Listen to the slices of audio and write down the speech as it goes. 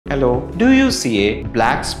Hello, do you see a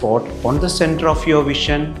black spot on the center of your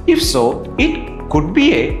vision? If so, it could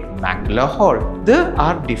be a macular hole. There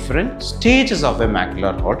are different stages of a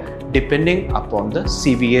macular hole depending upon the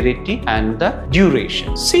severity and the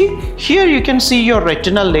duration. See, here you can see your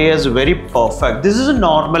retinal layers very perfect. This is a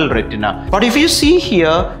normal retina. But if you see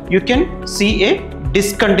here, you can see a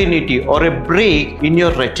discontinuity or a break in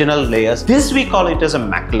your retinal layers. This we call it as a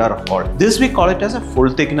macular hole. This we call it as a full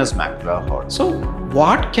thickness macular hole. So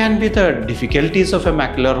what can be the difficulties of a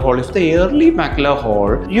macular hole? If the early macular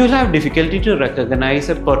hole, you will have difficulty to recognize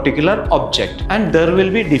a particular object, and there will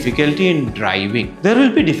be difficulty in driving. There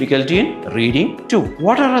will be difficulty in reading too.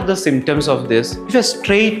 What are the symptoms of this? If a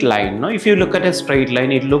straight line, if you look at a straight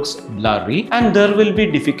line, it looks blurry and there will be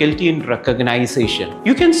difficulty in recognition.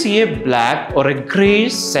 You can see a black or a gray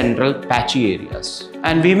central patchy areas,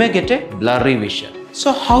 and we may get a blurry vision.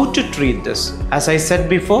 So how to treat this? As I said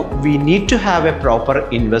before, we need to have a proper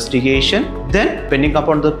investigation. Then, depending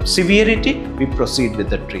upon the severity, we proceed with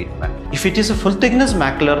the treatment. If it is a full thickness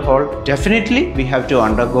macular hole, definitely we have to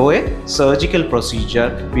undergo a surgical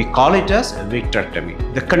procedure. We call it as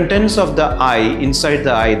vitrectomy. The contents of the eye, inside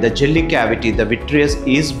the eye, the jelly cavity, the vitreous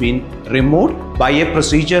is being removed by a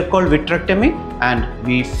procedure called vitrectomy, and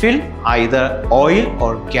we fill either oil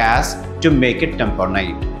or gas to make it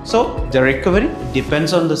tamponade. So the recovery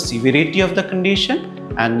depends on the severity of the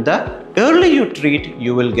condition, and the early you treat,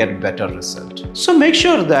 you will get better result. So make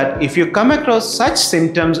sure that if you come across such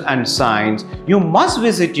symptoms and signs, you must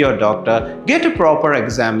visit your doctor, get a proper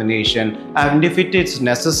examination, and if it is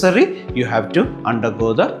necessary, you have to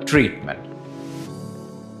undergo the treatment.